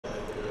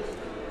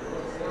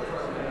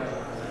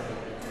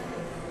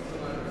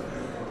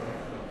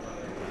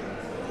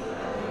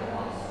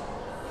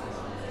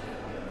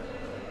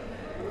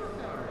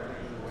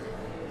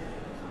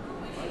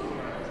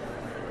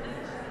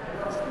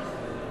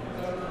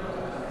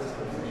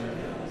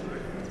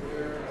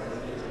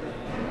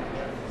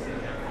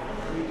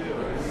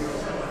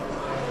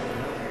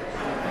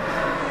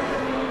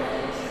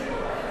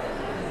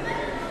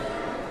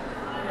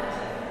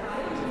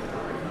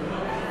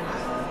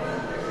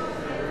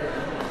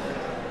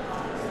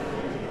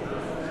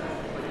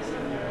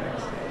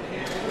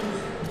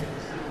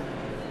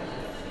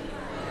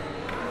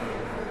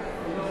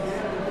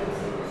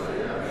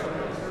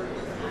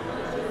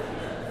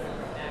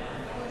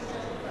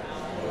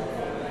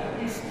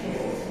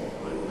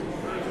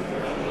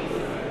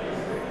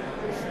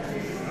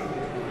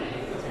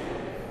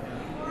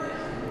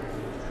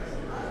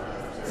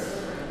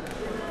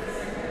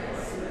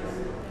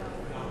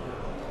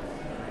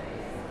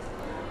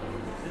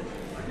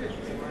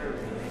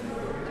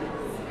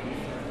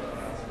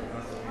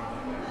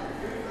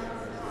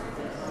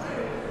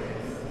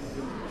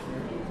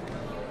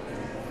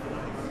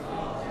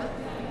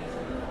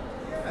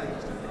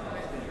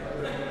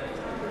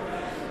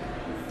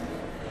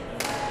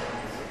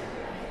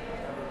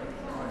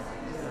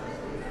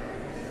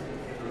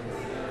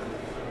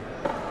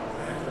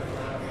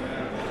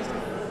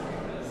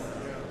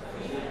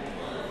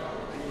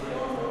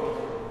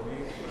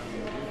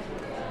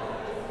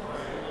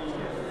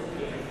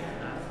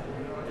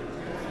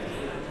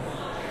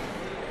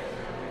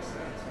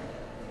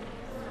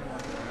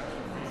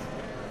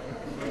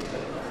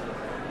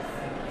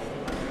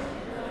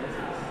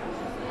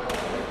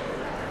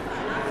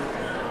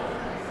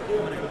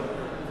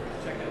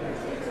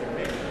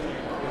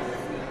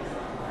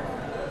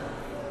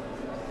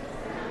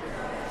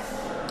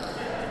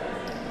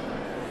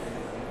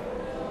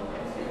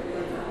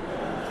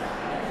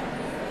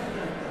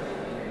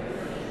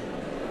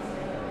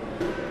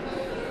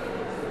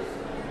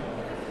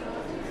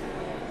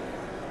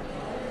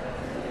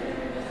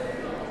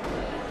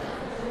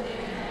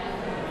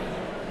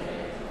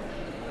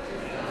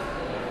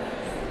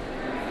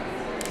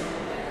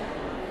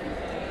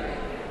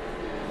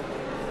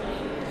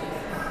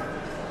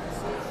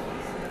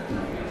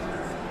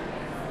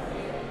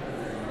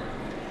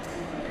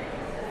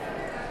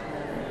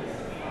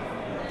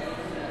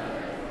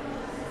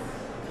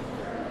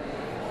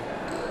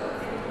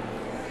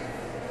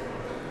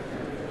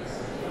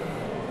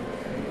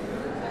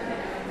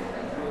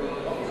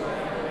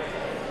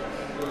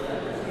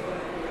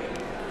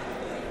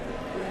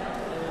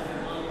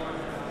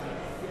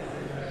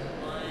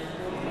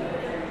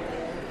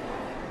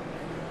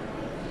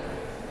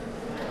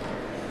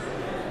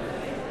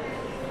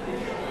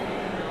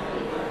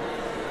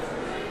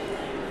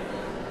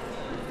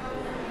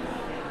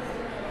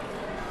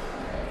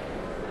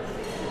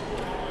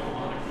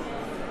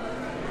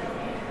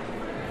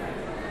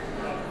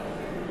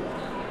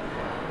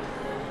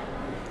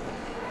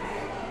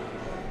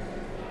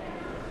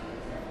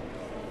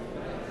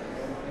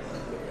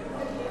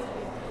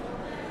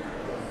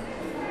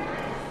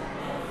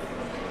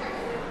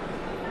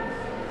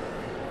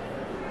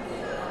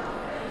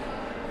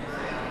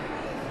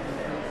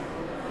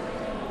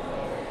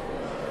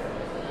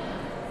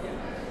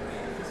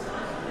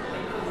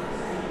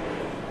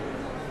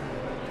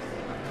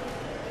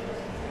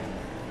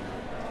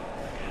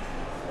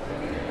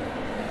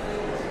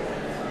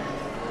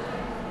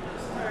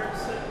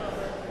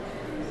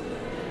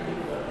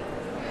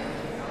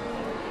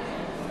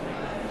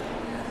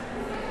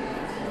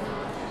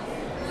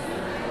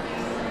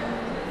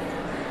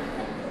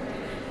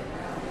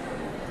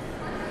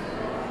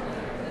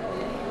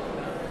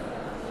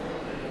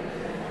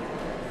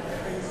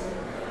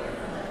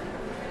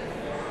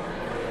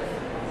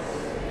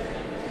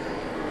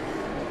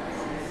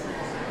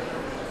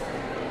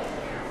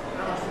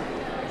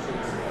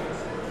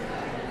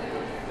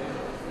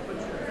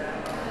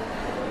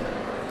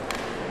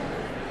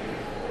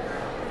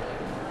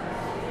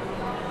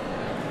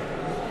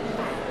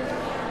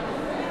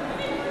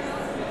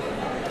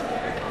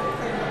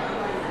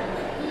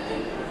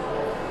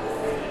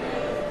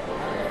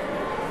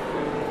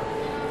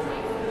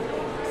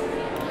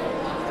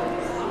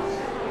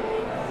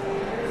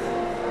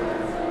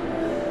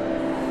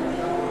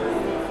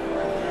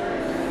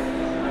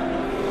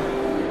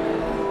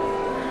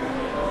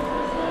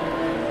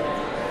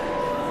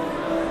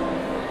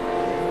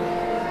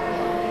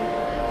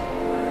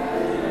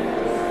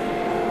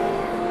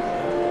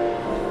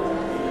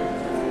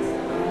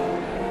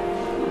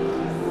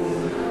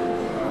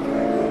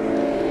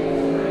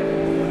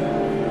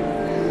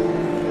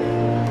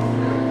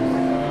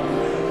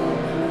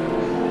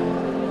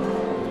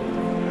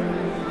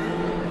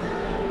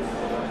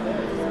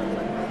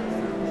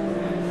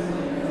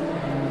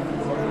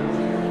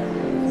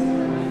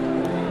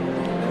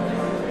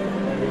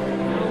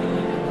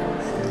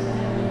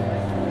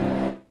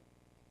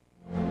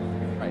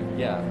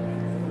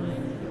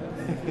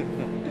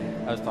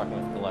I was talking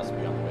with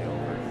Gillespie on the way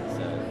over. He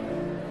said,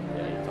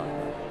 yeah, he talked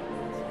about it.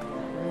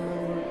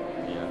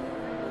 Yeah.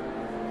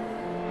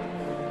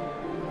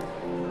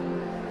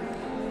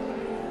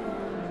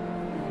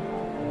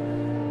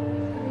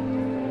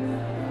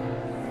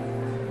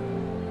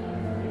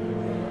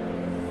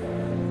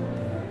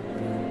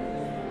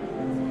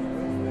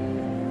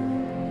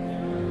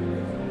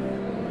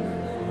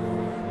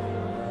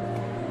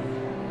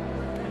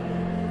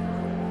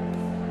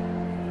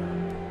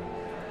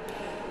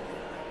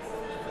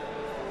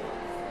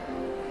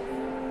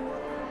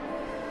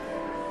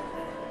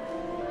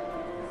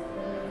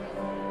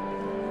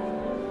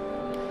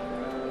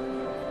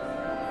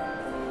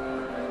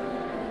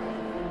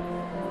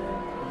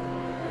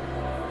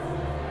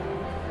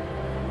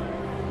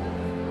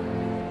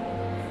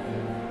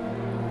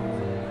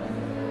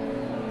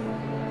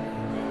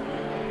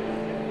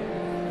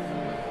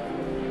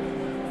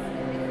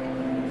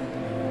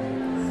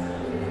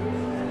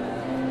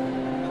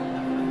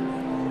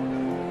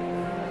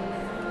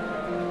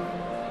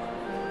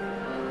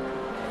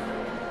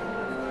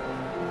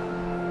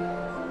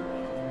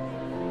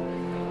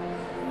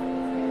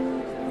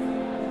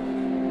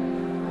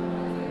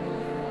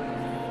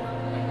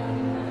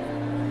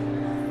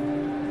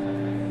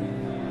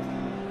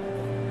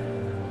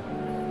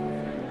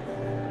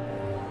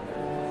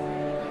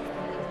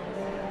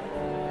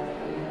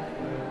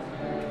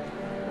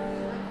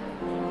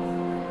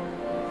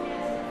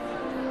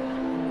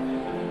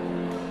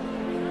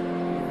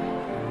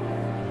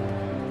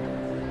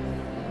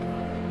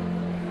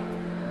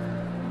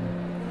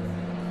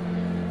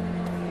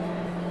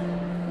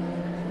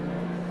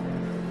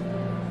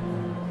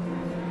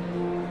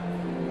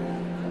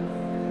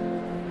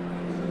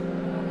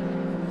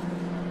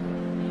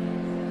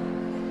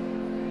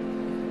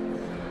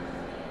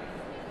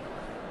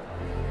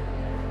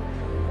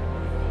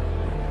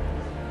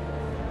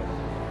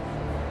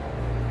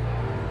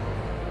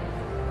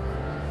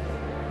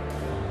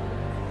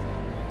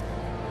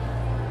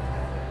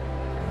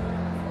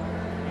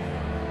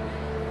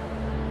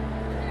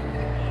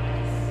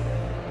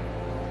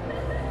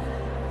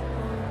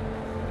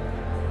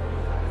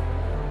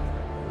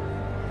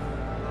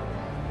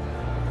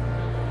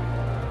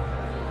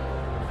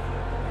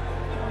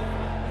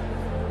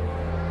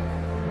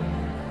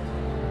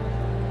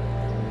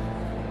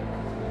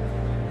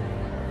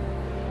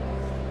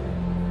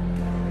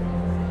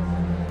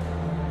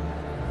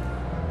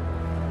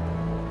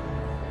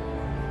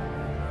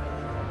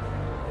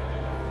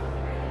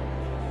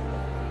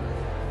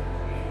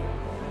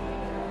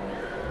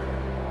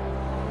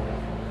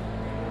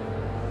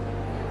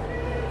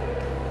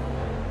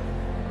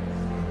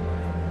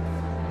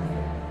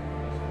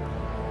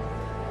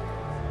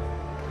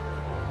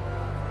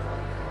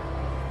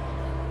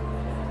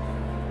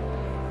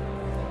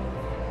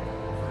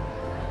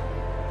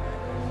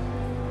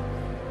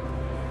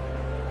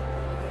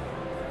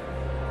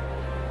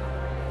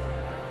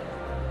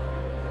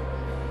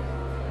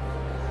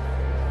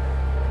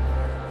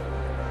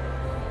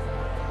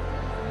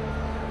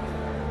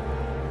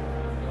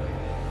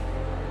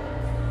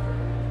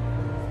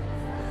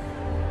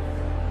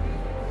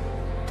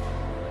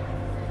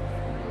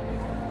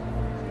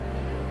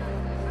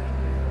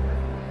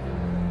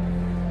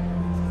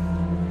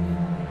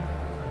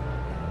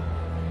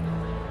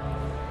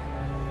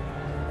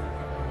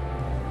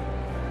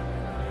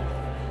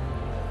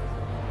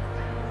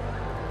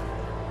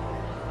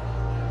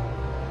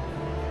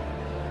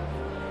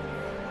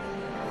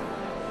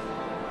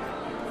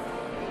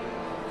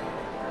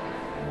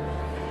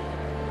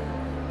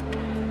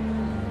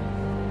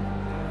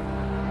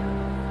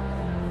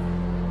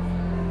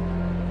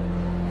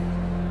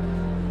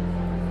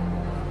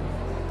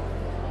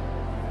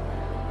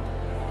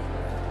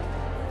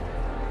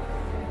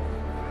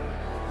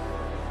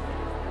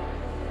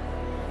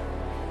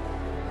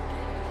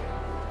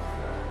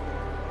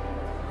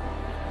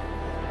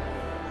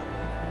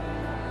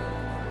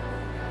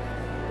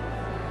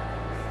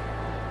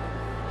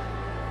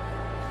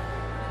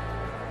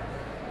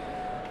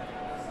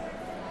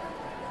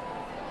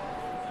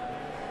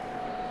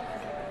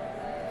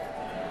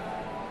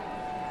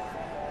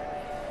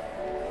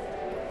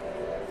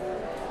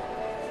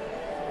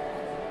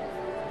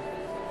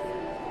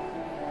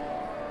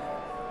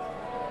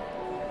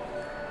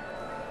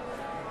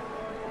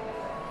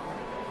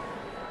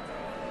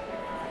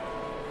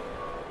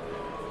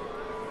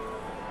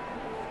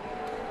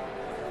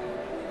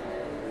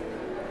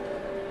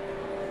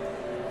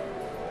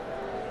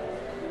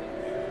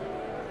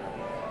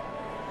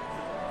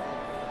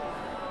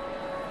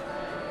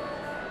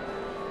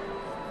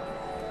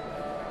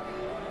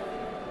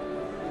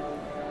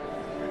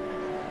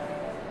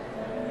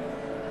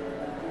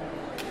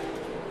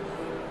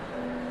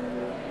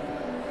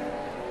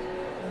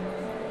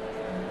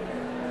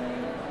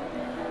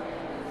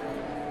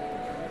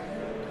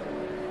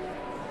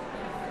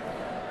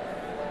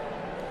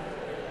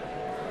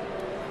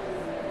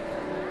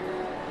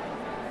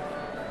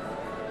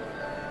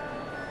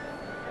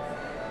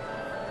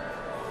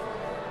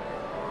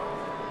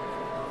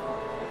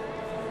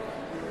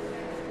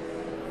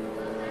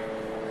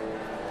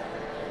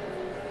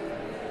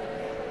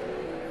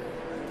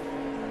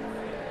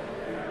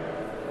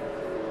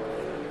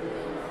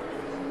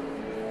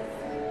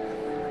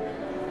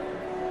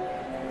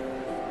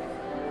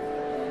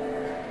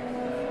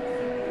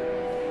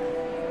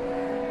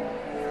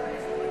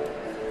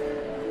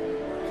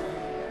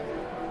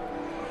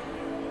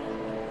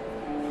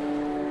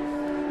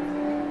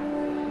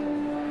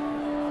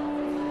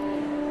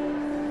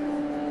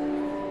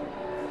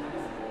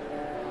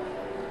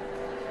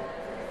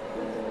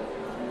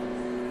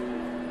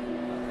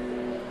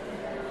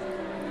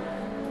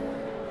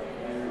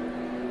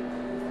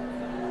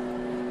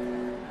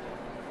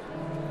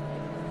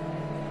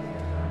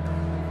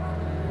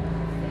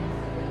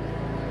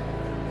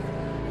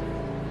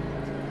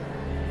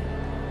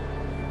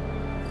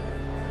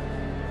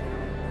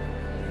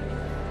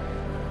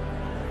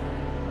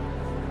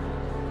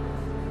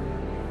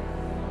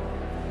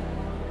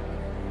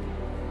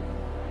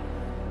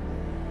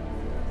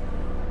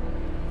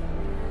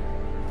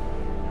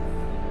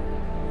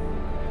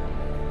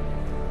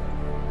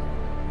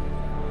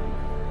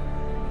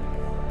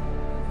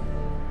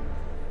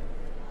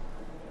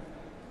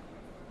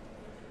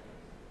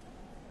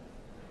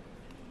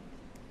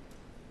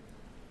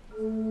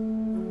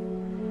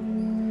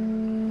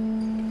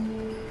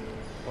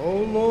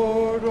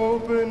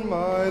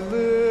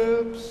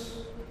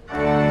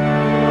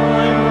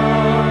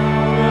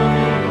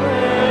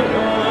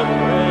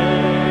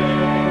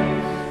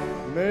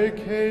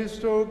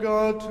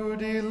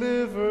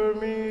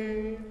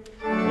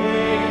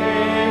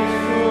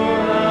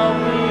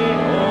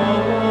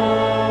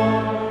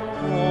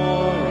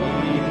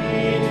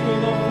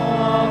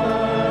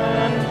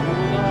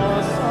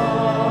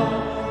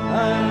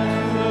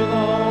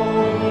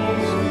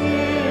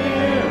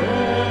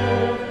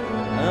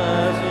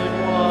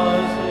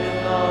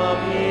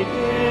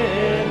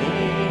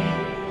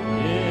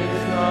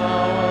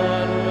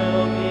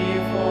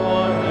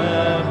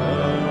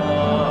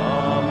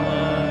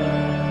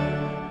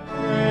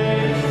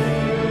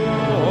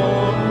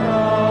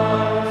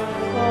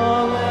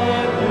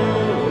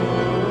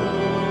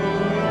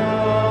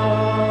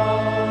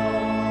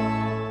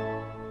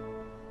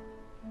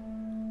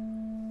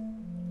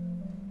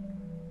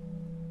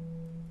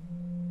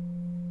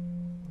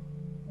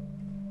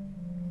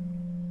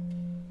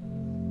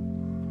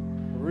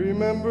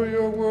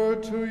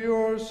 word to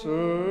your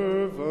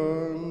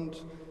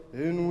servant,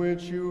 in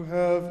which you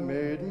have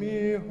made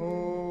me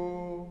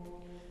hope.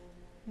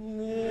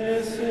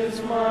 This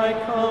is my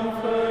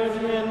comfort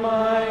in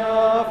my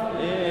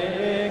affliction,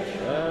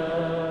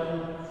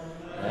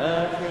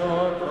 that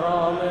your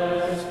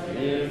promise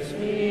gives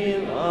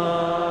me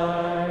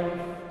life.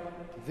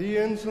 The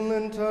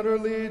insolent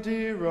utterly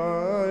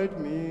deride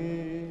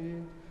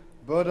me,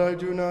 but I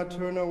do not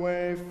turn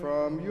away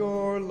from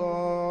your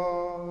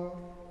law.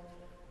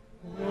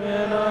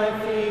 When I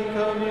think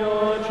of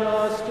your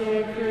just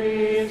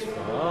decrees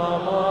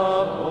from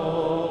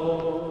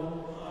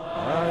above,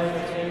 I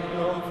take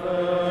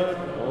comfort,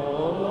 O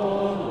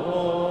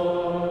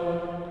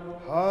Lord.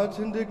 Hot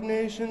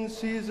indignation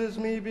seizes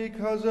me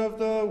because of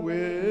the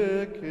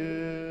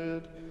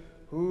wicked,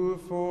 who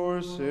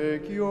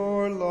forsake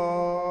your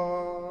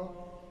law.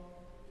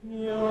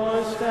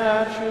 Your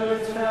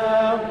statutes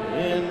have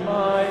been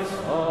my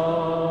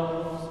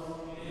songs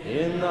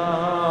in the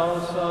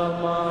house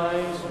of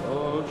my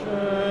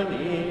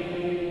sojourning.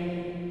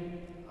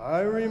 I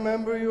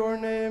remember your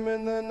name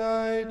in the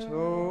night,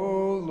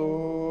 O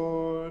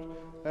Lord,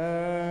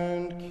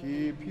 and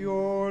keep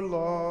your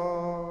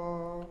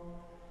law.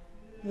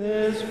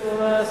 This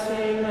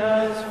blessing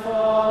has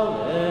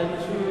fallen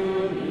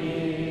to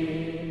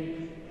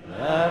me,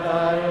 that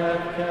I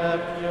have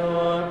kept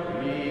your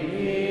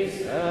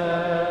precepts.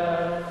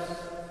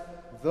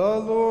 The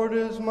Lord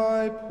is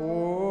my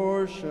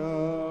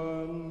portion.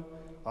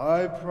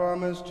 I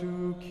promise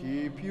to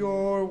keep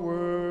your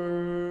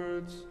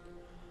words.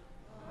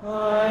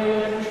 I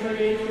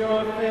entreat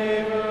your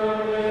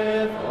favor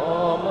with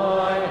all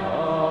my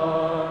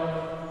heart.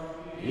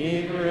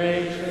 Be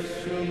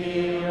gracious to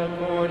me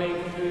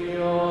according to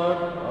your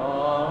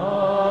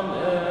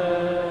promise.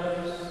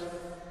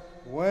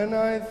 When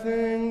I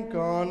think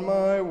on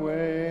my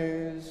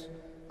ways,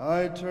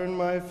 I turn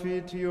my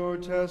feet to your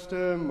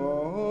testimonies.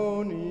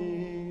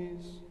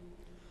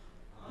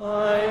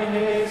 I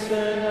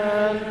hasten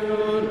and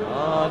do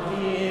not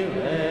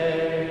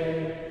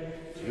delay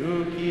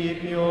to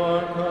keep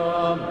your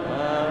commandments.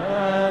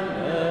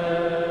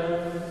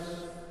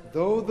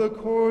 Though the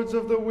cords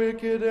of the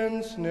wicked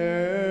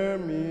ensnare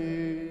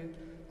me,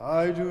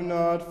 I do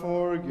not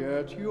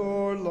forget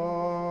your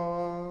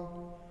law.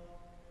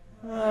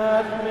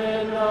 At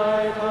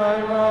midnight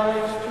I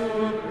rise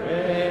to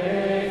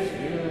praise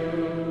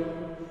you,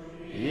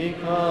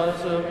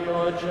 because of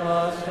your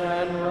just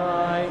and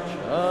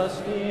righteous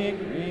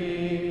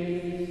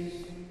decrees.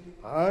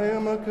 I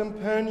am a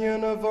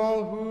companion of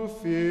all who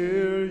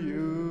fear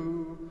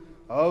you,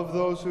 of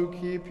those who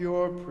keep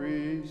your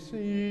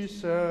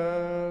precepts.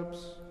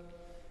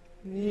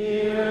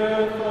 The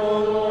earth, O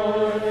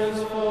Lord,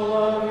 is full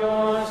of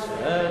your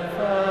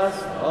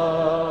steadfast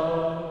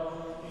love.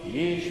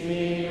 Teach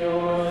me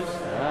your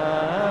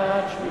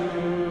statutes.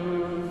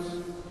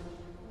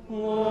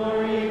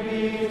 Glory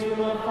be to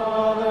the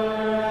Father,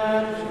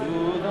 and to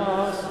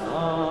the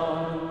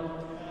Son,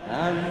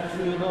 and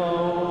to the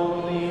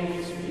Holy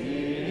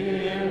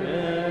Spirit,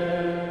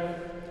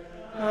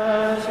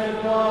 as it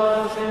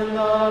was in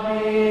the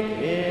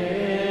beginning,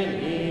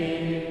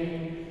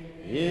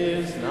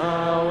 is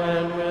now,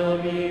 and will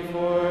be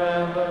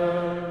forever.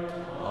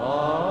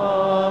 Amen.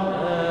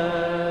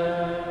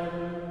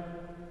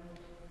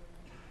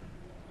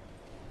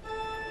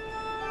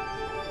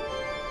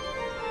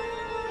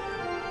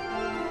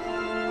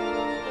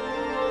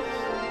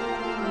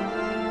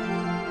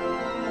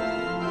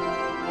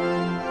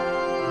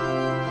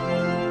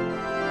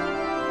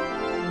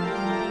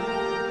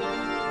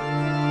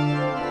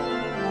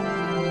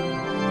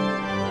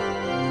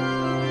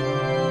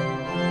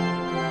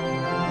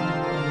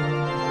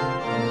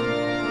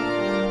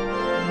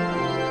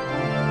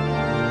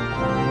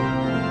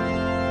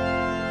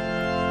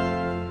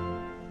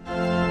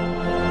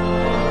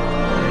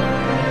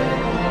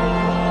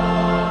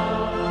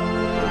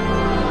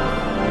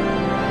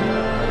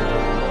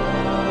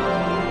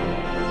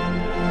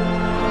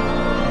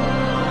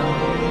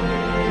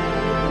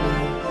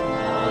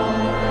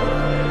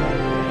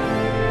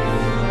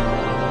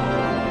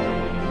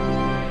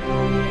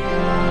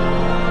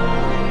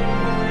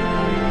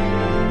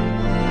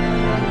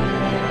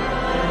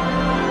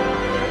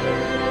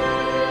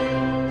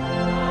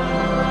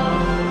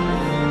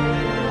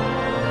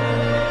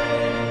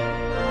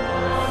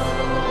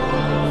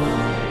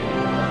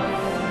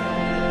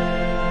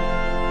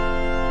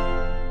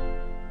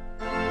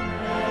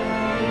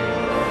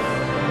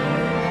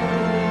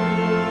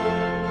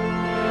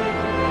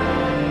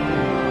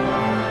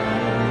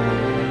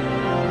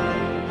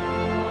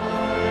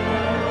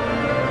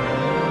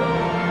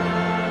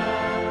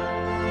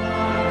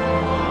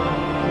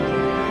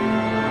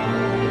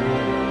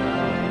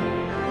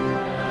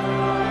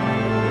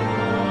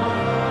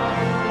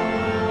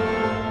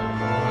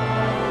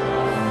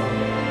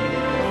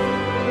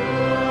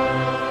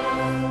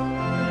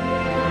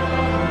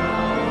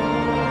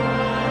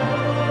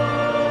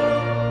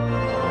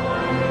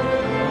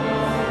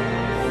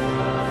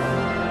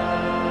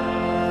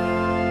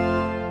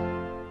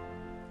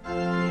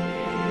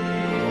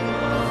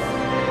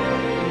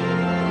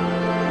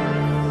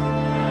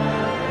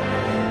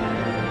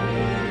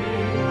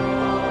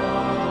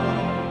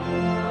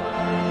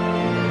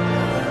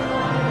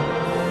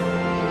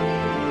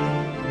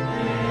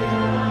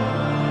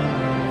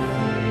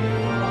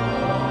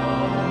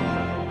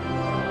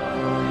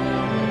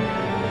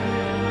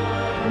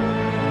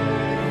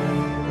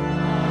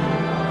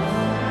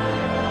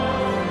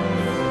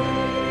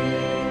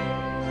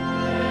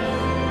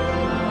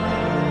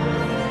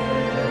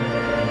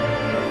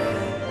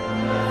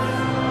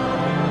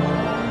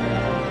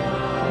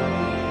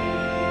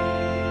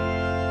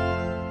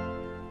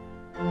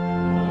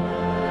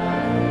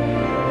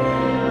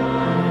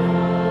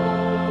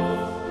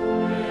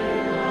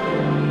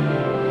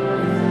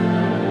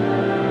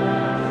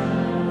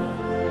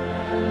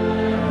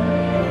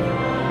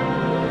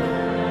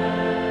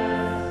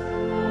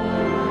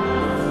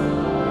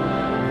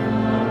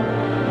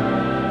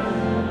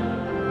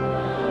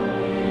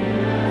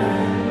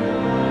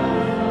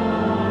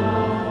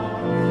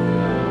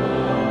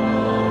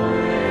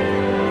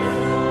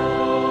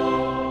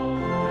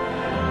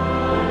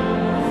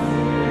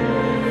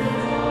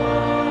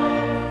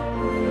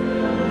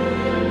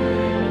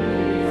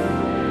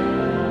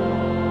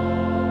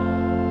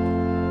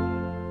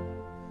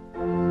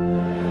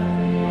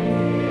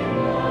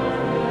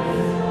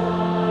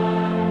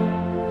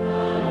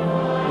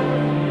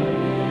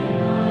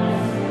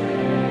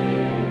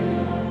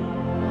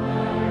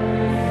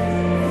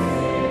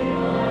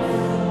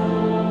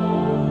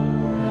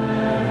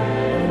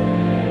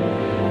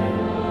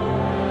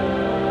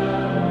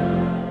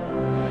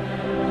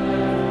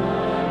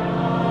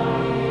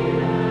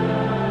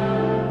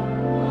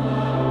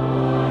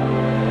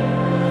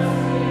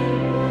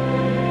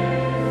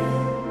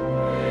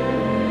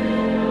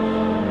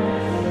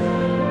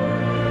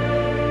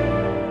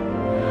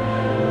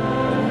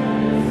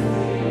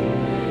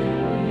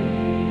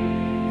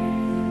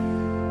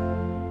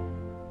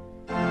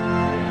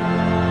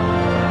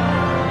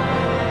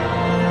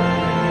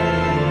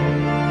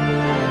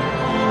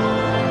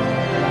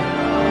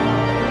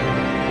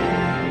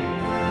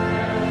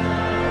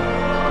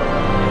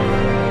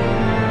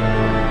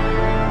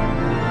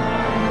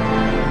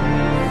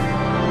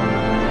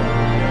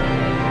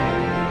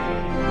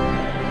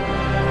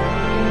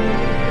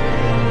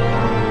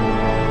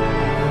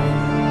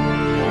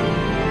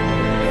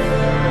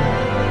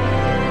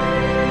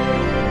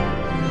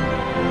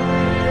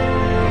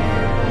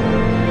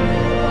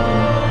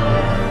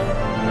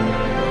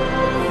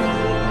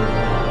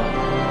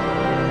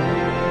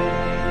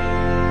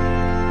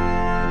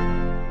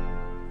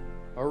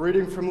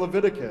 reading from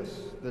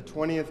Leviticus, the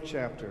 20th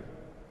chapter.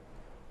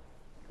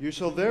 You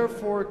shall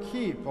therefore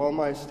keep all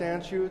my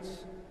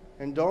statutes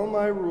and all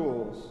my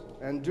rules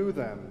and do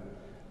them,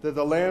 that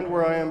the land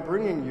where I am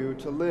bringing you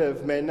to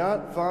live may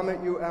not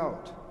vomit you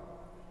out.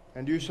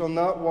 And you shall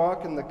not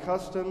walk in the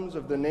customs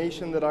of the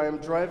nation that I am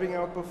driving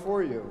out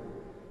before you,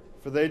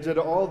 for they did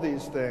all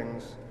these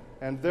things,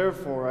 and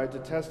therefore I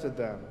detested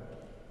them.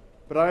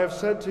 But I have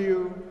said to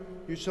you,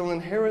 you shall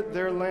inherit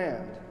their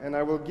land, and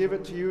I will give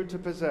it to you to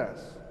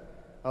possess,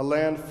 a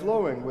land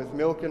flowing with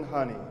milk and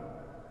honey.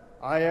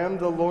 I am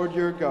the Lord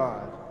your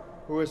God,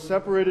 who has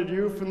separated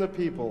you from the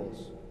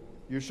peoples.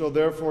 You shall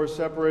therefore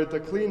separate the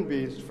clean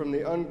beast from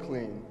the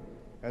unclean,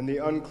 and the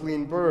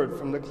unclean bird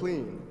from the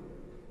clean.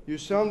 You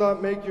shall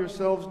not make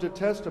yourselves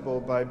detestable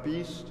by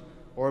beast,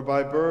 or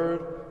by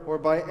bird, or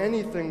by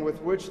anything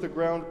with which the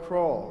ground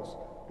crawls,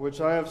 which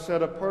I have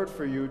set apart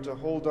for you to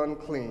hold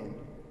unclean.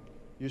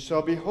 You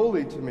shall be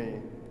holy to me,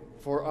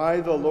 for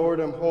I, the Lord,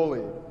 am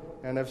holy,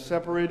 and have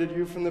separated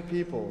you from the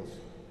peoples,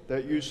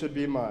 that you should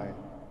be mine.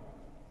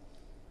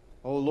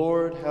 O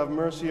Lord, have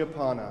mercy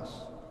upon us.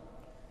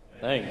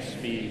 Thanks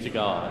be to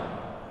God.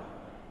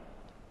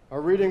 A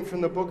reading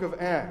from the book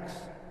of Acts,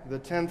 the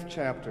 10th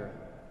chapter.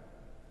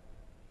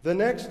 The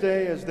next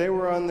day, as they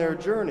were on their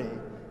journey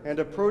and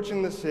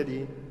approaching the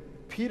city,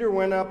 Peter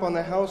went up on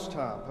the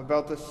housetop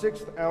about the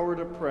 6th hour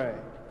to pray.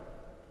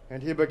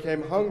 And he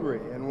became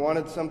hungry and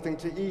wanted something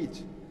to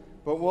eat.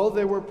 But while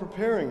they were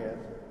preparing it,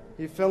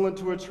 he fell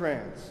into a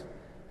trance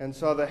and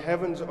saw the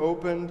heavens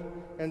opened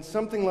and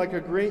something like a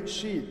great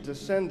sheet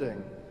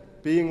descending,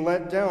 being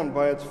let down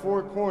by its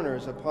four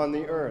corners upon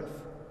the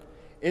earth.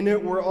 In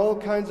it were all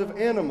kinds of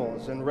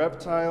animals and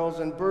reptiles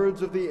and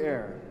birds of the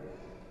air.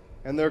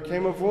 And there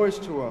came a voice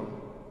to him,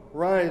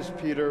 "Rise,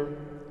 Peter,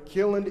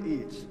 kill and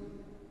eat."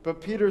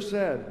 But Peter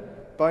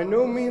said, "By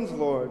no means,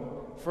 Lord,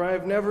 for I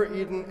have never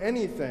eaten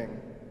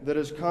anything that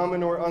is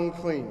common or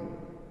unclean."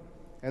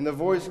 And the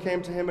voice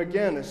came to him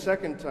again a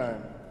second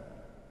time,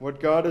 "What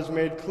God has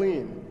made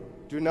clean,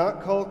 do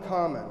not call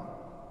common."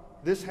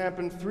 This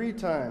happened 3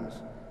 times,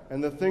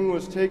 and the thing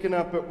was taken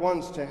up at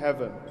once to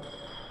heaven.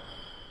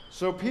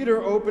 So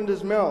Peter opened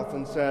his mouth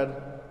and said,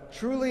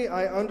 "Truly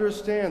I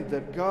understand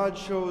that God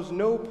shows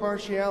no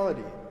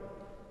partiality,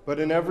 but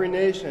in every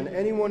nation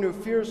anyone who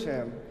fears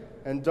him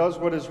and does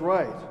what is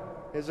right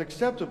is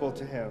acceptable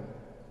to him.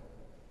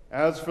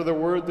 As for the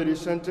word that he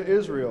sent to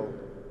Israel,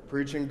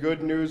 preaching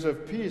good news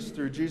of peace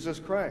through Jesus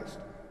Christ,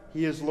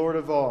 he is Lord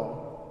of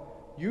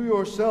all. You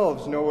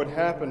yourselves know what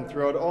happened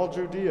throughout all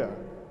Judea,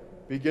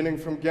 beginning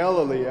from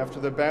Galilee after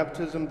the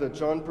baptism that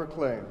John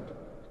proclaimed,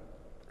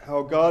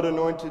 how God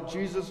anointed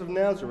Jesus of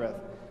Nazareth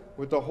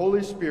with the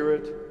Holy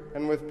Spirit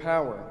and with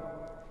power.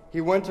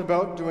 He went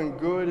about doing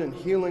good and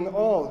healing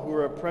all who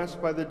were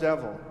oppressed by the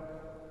devil,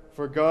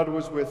 for God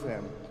was with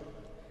him.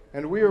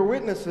 And we are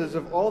witnesses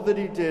of all that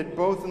he did,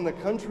 both in the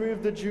country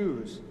of the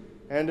Jews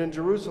and in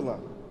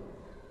Jerusalem.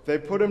 They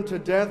put him to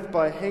death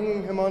by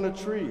hanging him on a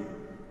tree,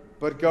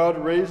 but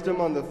God raised him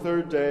on the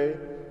 3rd day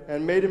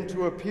and made him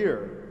to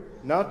appear,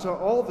 not to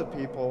all the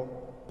people,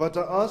 but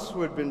to us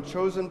who had been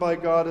chosen by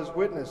God as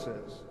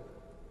witnesses,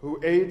 who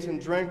ate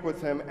and drank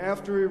with him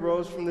after he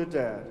rose from the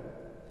dead.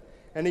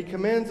 And he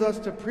commands us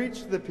to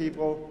preach to the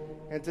people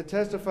and to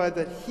testify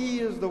that he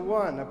is the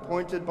one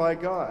appointed by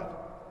God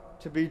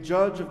to be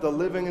judge of the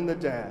living and the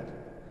dead.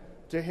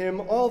 To him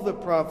all the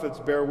prophets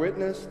bear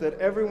witness that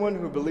everyone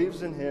who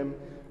believes in him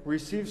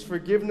receives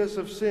forgiveness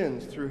of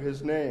sins through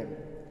his name."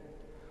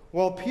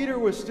 While Peter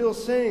was still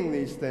saying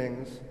these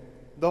things,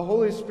 the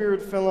Holy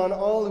Spirit fell on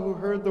all who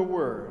heard the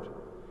word,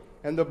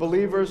 and the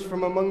believers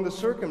from among the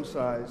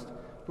circumcised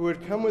who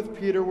had come with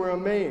Peter were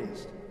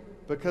amazed,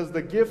 because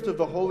the gift of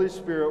the Holy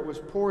Spirit was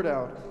poured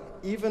out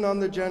even on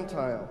the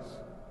Gentiles.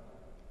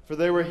 For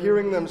they were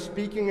hearing them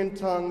speaking in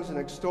tongues and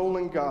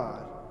extolling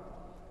God.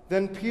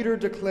 Then Peter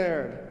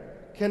declared,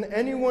 "Can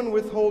anyone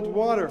withhold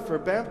water for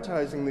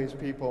baptizing these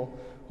people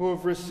who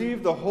have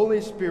received the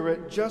Holy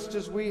Spirit just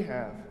as we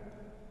have?"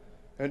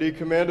 And he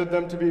commanded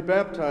them to be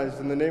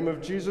baptized in the name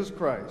of Jesus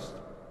Christ.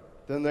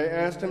 Then they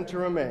asked him to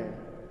remain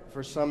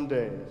for some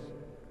days.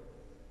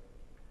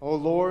 O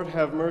Lord,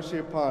 have mercy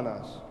upon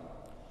us.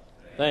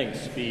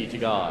 Thanks be to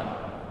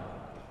God.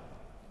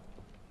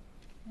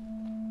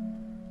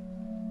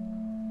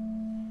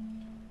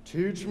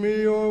 Teach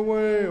me your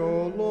way,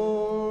 O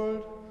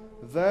Lord,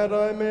 that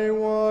I may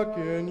walk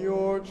in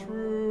your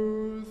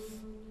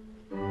truth.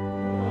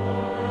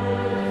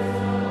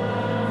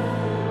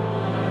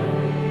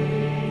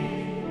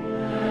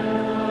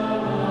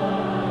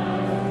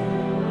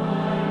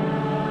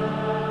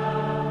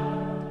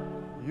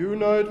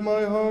 Unite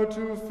my heart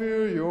to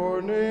fear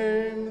your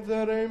name,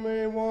 that I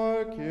may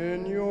walk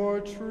in your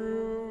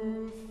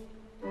truth.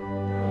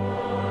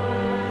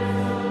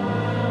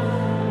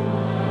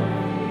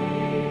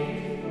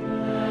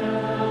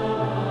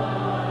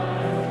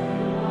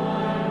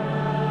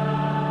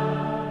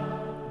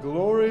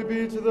 Glory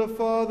be to the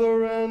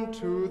Father, and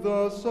to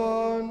the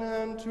Son,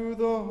 and to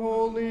the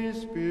Holy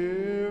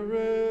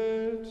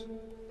Spirit.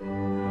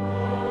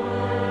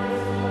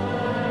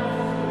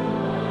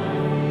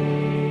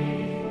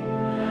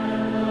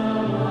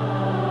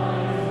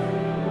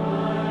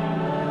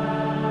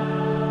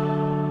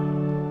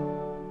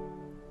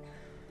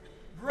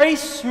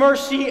 Grace,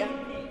 mercy,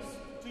 and peace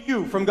to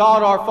you from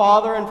God our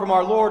Father and from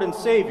our Lord and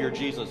Savior,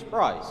 Jesus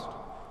Christ.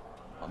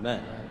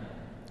 Amen.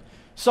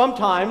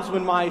 Sometimes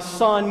when my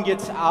son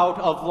gets out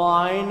of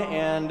line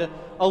and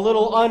a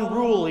little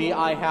unruly,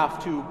 I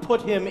have to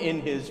put him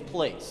in his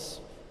place.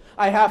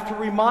 I have to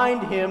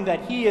remind him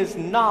that he is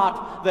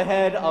not the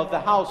head of the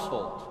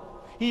household.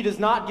 He does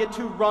not get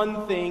to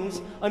run things.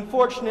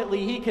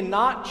 Unfortunately, he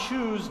cannot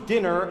choose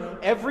dinner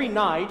every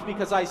night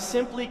because I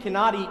simply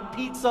cannot eat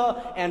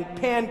pizza and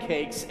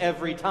pancakes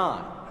every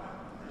time.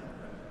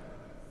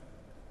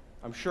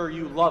 I'm sure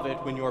you love it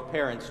when your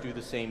parents do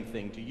the same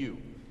thing to you.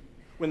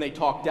 When they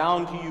talk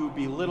down to you,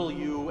 belittle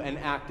you, and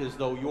act as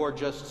though you're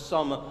just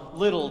some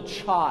little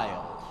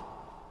child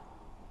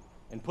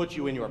and put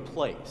you in your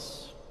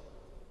place.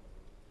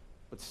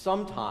 But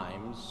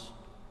sometimes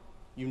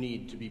you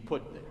need to be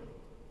put there.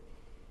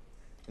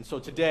 And so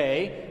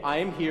today, I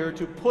am here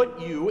to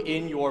put you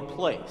in your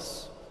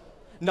place.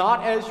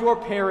 Not as your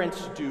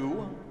parents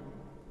do,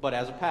 but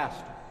as a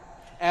pastor.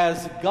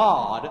 As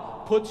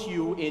God puts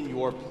you in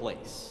your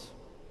place.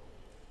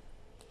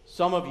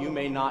 Some of you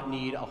may not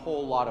need a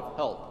whole lot of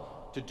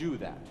help to do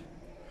that.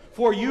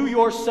 For you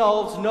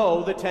yourselves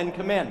know the 10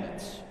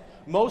 Commandments.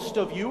 Most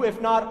of you,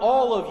 if not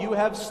all of you,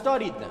 have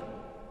studied them.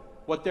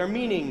 What their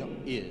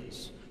meaning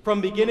is. From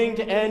beginning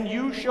to end,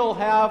 you shall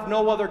have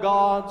no other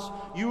gods.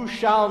 You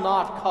shall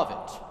not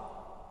covet.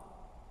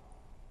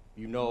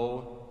 You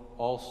know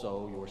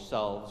also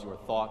yourselves, your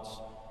thoughts,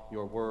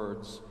 your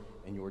words,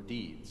 and your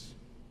deeds.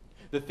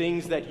 The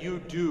things that you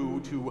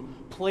do to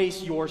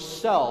place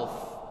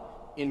yourself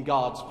in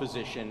God's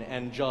position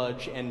and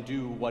judge and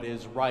do what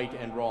is right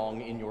and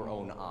wrong in your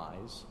own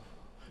eyes.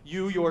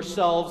 You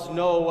yourselves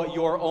know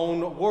your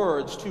own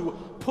words to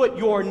put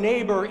your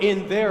neighbor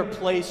in their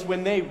place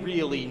when they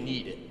really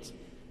need it.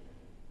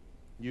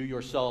 You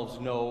yourselves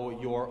know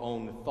your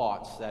own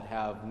thoughts that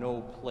have no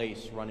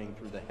place running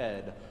through the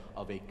head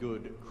of a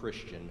good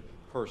Christian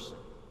person.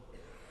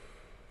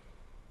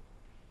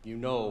 You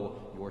know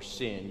your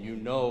sin. You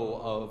know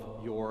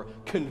of your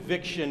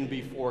conviction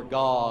before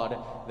God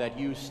that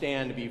you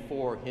stand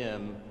before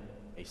Him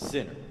a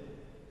sinner.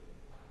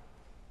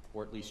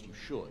 Or at least you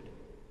should.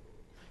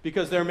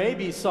 Because there may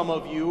be some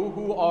of you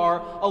who are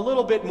a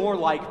little bit more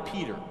like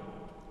Peter,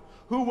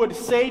 who would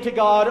say to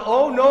God,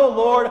 "Oh no,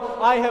 Lord,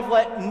 I have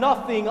let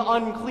nothing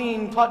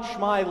unclean touch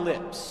my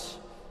lips.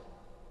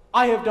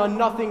 I have done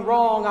nothing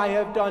wrong. I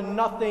have done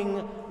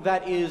nothing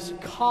that is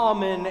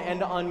common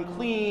and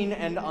unclean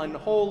and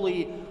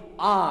unholy.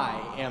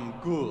 I am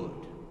good."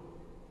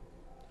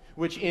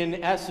 Which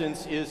in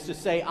essence is to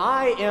say,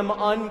 I am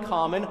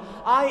uncommon.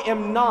 I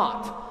am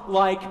not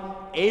like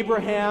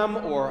Abraham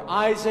or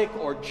Isaac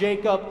or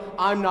Jacob.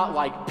 I'm not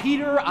like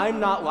Peter. I'm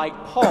not like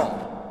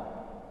Paul.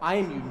 I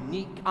am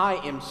unique. I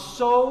am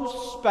so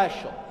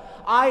special.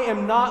 I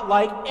am not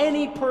like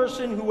any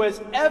person who has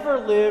ever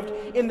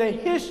lived in the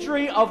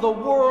history of the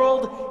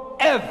world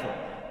ever.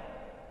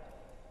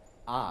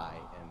 I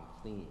am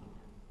clean.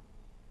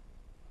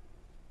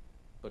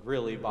 But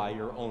really, by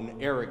your own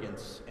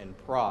arrogance and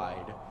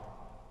pride,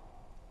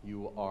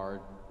 you are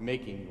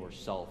making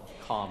yourself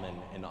common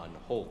and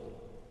unholy.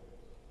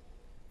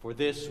 For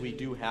this we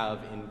do have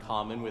in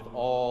common with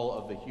all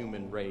of the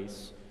human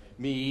race.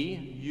 Me,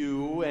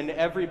 you, and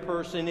every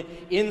person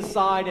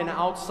inside and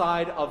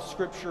outside of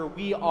Scripture,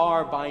 we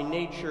are by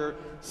nature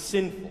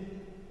sinful,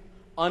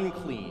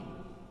 unclean,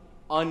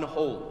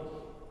 unholy.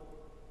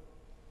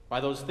 By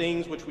those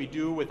things which we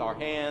do with our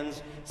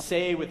hands,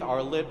 say with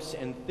our lips,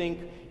 and think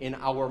in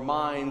our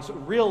minds,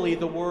 really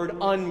the word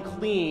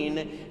unclean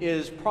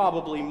is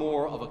probably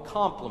more of a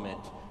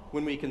compliment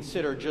when we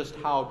consider just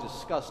how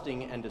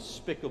disgusting and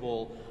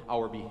despicable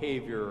our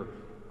behavior,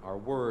 our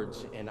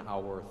words, and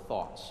our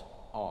thoughts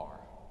are.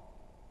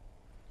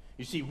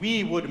 You see,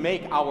 we would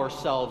make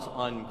ourselves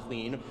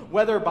unclean,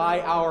 whether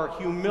by our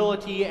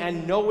humility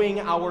and knowing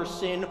our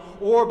sin,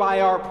 or by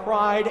our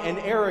pride and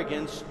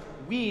arrogance.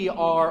 We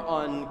are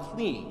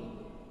unclean.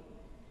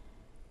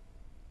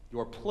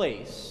 Your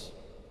place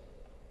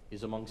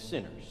is among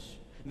sinners.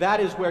 That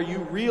is where you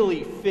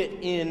really fit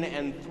in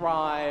and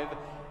thrive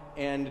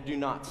and do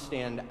not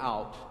stand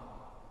out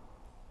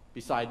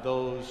beside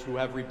those who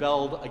have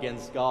rebelled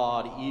against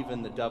God,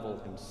 even the devil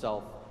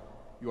himself.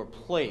 Your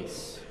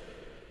place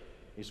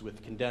is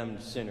with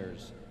condemned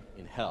sinners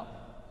in hell.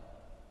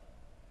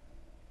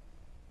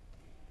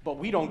 But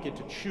we don't get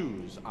to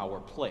choose our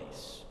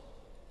place.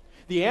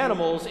 The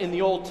animals in the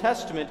Old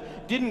Testament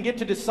didn't get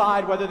to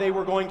decide whether they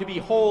were going to be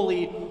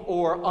holy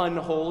or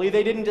unholy.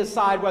 They didn't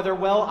decide whether,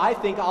 well, I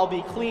think I'll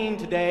be clean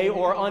today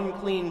or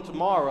unclean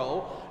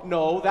tomorrow.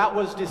 No, that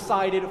was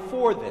decided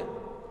for them.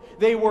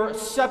 They were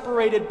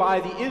separated by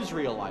the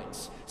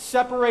Israelites,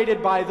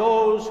 separated by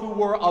those who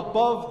were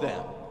above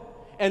them.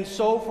 And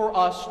so for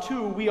us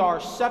too, we are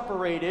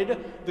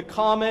separated, the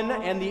common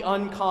and the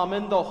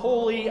uncommon, the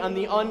holy and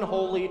the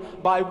unholy,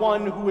 by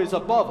one who is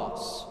above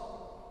us.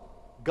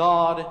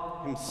 God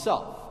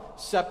himself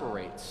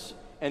separates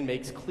and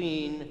makes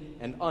clean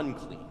and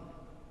unclean.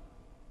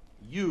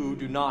 You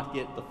do not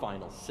get the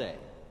final say.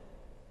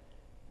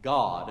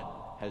 God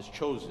has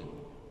chosen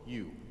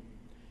you.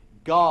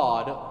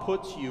 God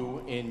puts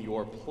you in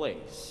your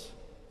place.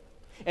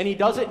 And he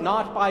does it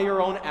not by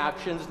your own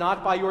actions,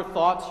 not by your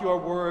thoughts, your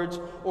words,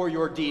 or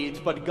your deeds,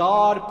 but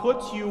God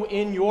puts you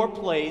in your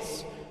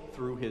place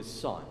through his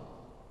Son.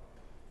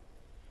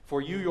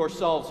 For you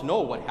yourselves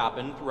know what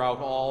happened throughout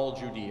all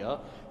Judea,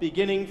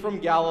 beginning from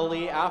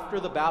Galilee after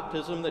the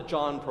baptism that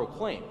John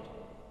proclaimed,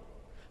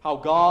 how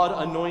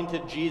God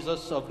anointed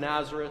Jesus of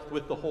Nazareth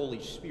with the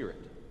Holy Spirit.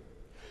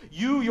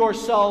 You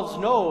yourselves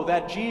know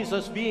that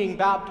Jesus, being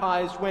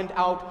baptized, went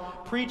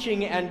out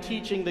preaching and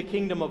teaching the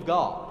kingdom of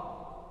God.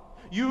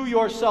 You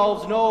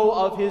yourselves know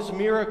of his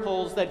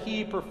miracles that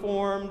he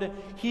performed,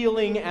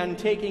 healing and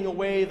taking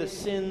away the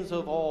sins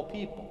of all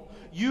people.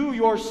 You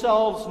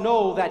yourselves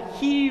know that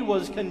he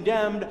was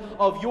condemned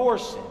of your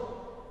sin,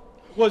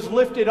 was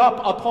lifted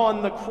up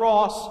upon the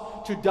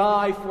cross to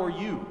die for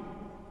you.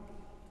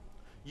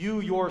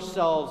 You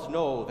yourselves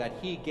know that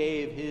he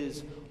gave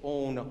his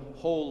own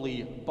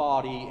holy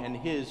body and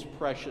his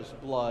precious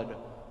blood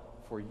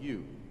for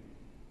you,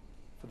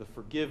 for the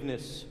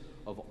forgiveness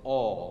of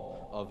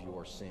all of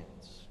your sins.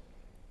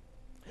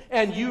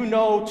 And you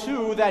know,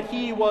 too, that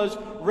he was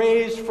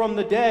raised from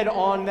the dead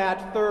on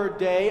that third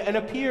day and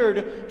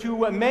appeared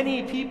to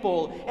many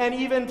people, and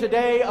even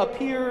today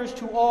appears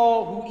to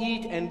all who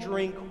eat and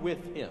drink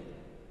with him.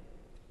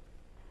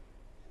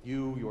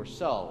 You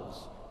yourselves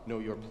know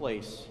your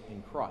place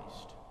in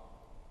Christ.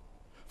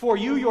 For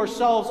you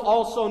yourselves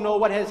also know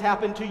what has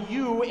happened to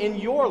you in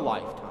your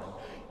lifetime.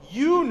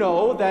 You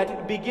know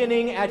that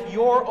beginning at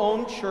your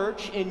own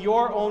church, in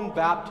your own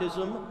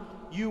baptism,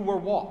 you were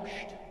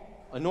washed,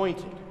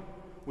 anointed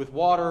with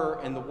water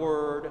and the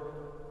word,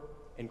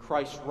 and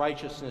Christ's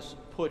righteousness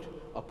put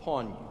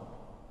upon you.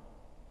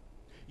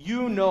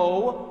 You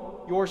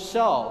know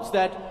yourselves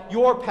that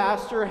your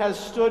pastor has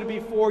stood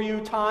before you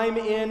time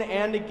in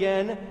and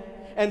again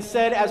and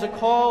said, as a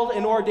called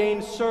and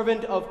ordained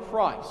servant of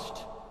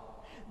Christ,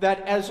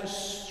 that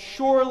as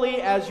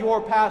surely as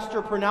your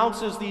pastor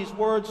pronounces these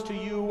words to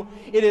you,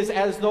 it is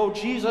as though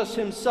Jesus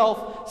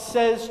himself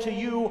says to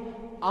you,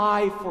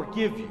 I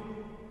forgive you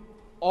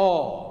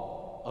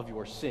all of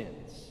your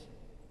sins.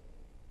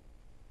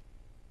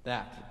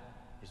 That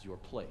is your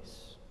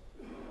place.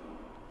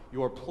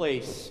 Your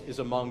place is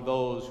among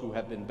those who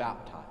have been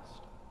baptized.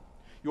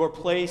 Your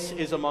place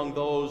is among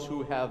those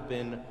who have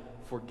been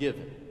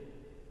forgiven.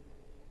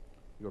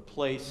 Your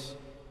place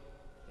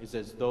is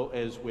as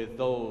with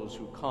those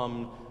who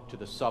come to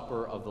the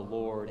supper of the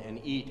Lord and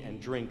eat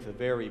and drink the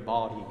very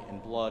body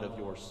and blood of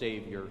your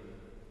Savior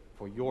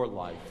for your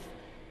life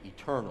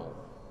eternal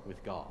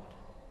with God.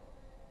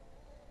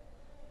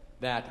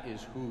 That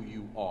is who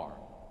you are.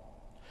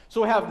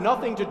 So have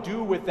nothing to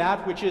do with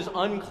that which is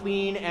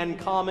unclean and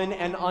common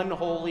and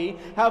unholy.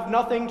 Have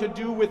nothing to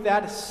do with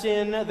that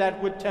sin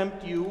that would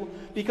tempt you,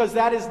 because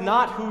that is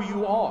not who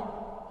you are.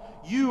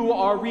 You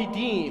are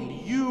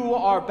redeemed. You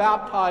are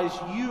baptized.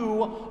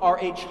 You are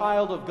a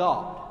child of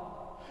God.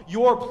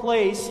 Your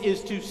place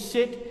is to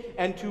sit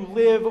and to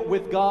live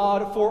with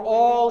God for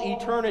all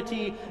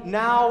eternity,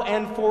 now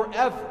and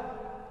forever,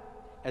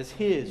 as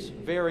his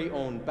very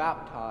own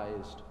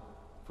baptized,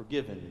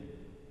 forgiven,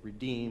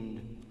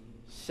 redeemed,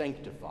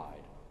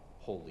 sanctified,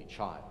 holy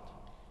child.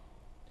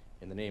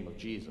 In the name of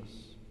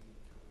Jesus,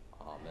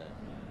 amen.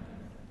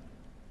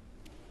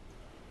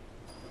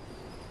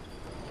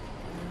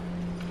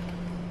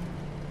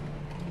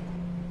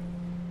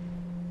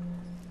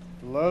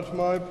 Let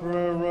my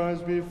prayer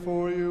rise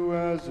before you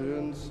as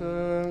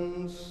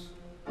incense.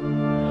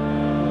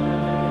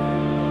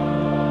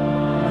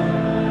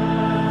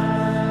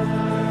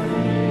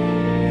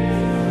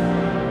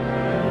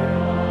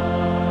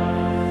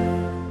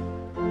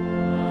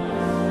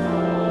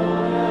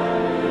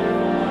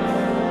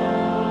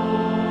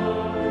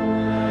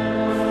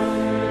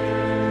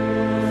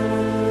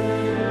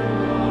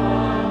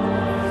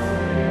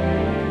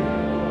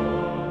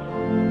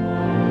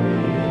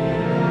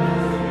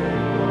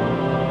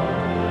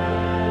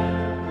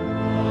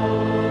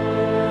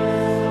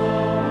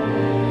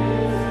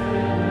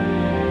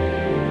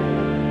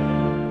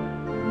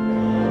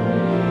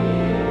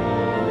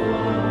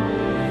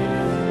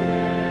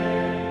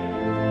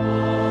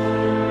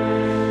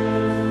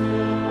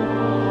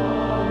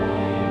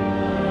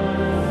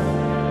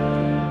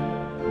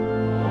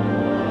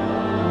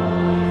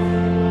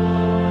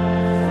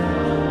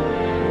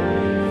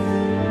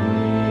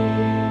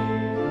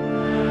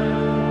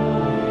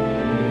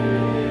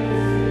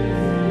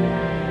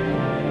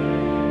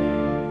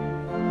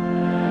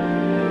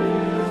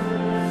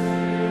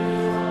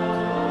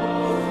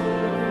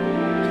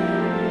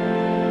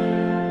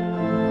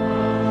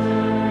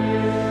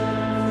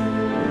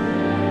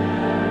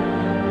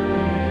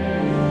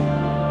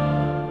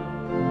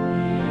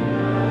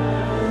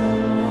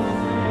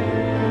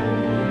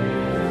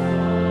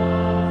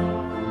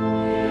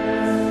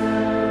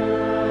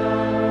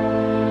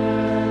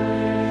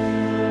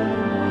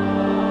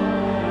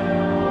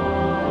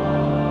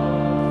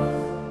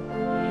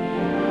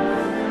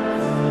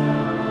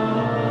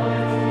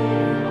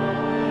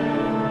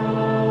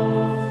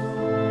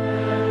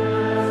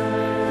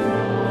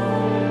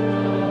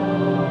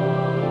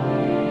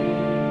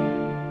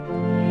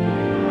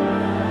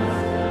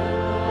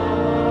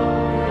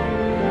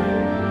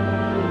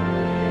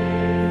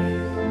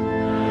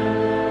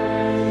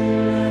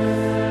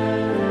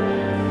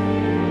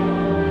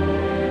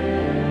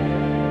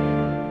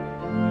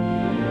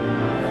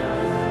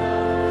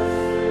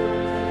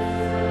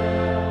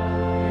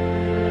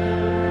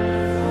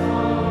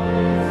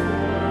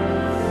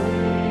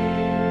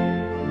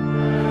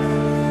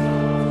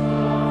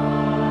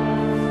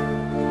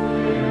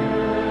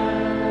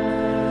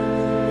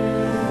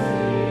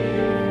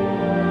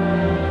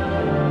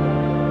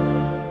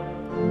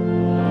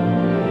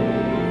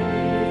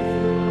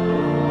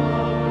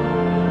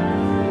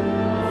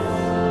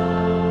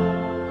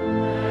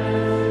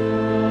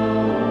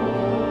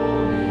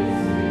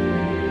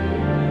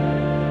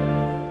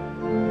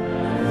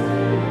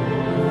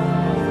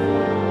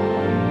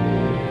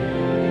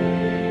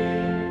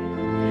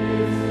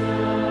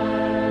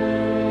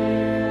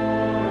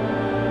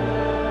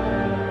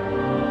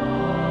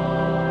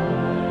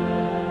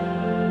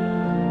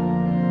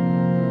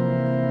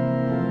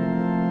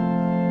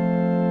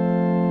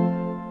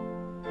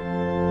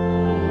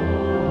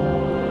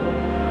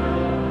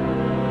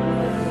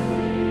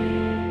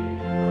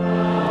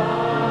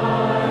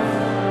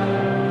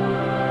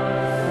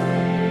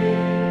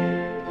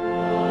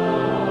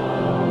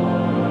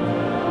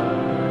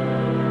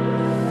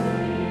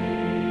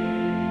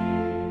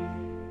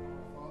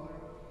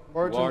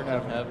 art in in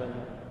heaven. heaven.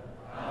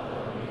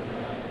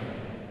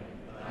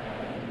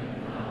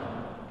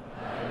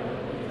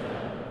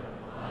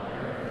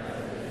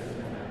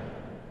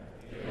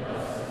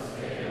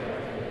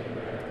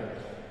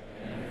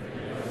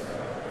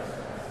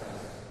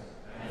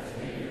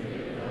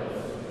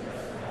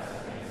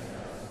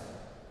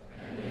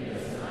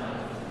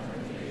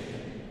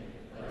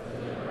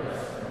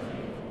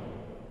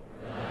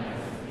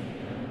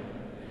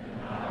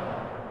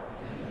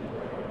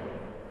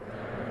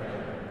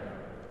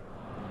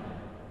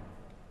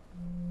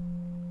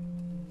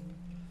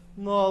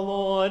 The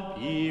Lord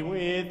be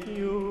with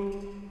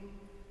you.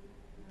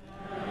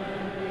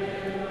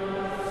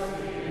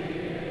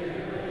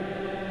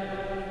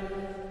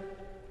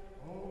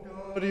 O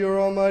God, your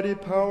almighty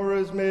power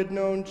is made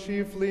known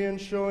chiefly in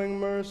showing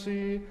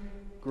mercy.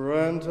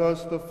 Grant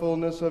us the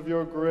fullness of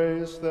your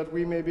grace, that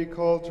we may be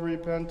called to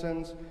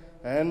repentance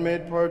and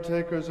made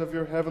partakers of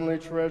your heavenly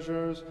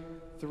treasures,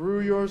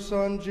 through your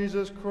Son,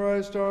 Jesus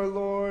Christ our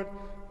Lord,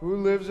 who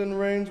lives and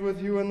reigns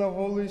with you in the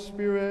Holy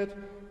Spirit,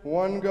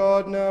 one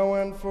God, now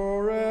and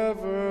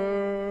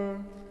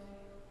forever.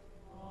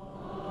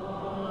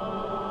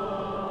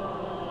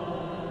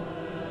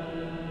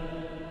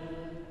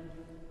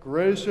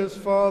 Gracious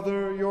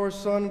Father, your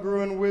Son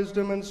grew in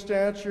wisdom and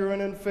stature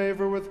and in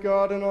favor with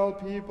God and all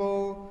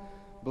people.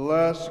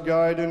 Bless,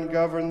 guide, and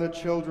govern the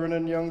children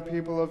and young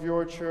people of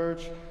your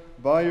church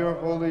by your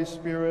Holy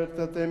Spirit,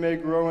 that they may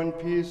grow in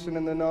peace and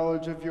in the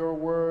knowledge of your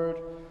word.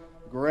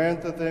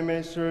 Grant that they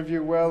may serve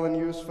you well and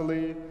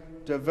usefully,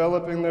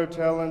 developing their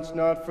talents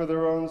not for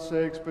their own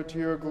sakes, but to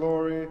your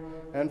glory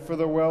and for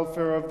the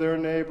welfare of their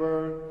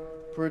neighbor.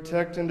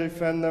 Protect and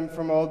defend them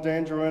from all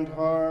danger and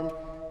harm,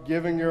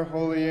 giving your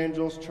holy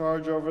angels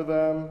charge over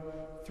them,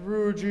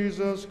 through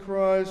Jesus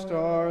Christ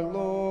our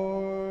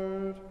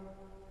Lord.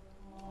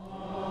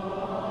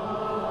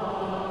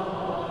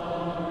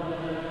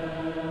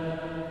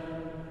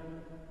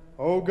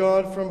 O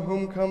God, from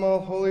whom come all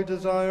holy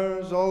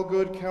desires, all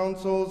good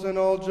counsels, and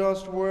all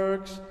just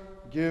works,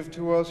 give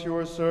to us,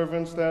 your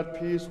servants, that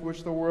peace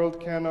which the world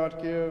cannot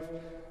give,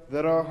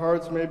 that our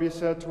hearts may be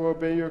set to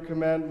obey your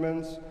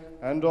commandments,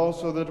 and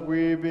also that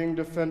we, being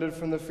defended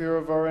from the fear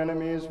of our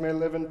enemies, may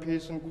live in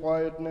peace and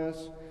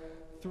quietness.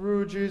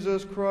 Through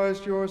Jesus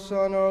Christ, your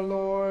Son, our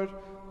Lord,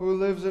 who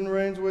lives and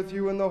reigns with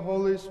you in the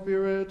Holy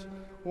Spirit,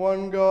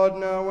 one God,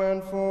 now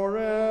and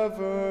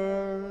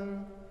forever.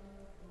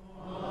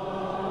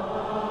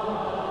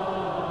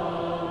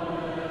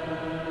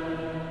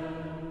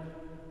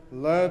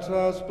 Let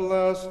us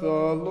bless the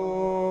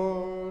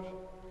Lord.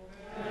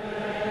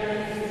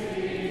 Thanks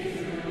be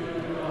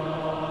to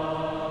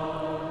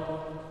God.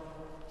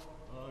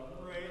 The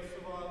grace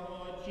of our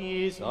Lord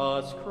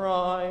Jesus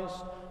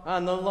Christ,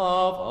 and the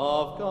love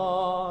of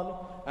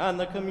God, and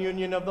the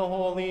communion of the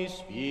Holy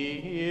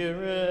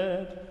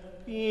Spirit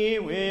be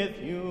with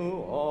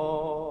you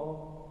all.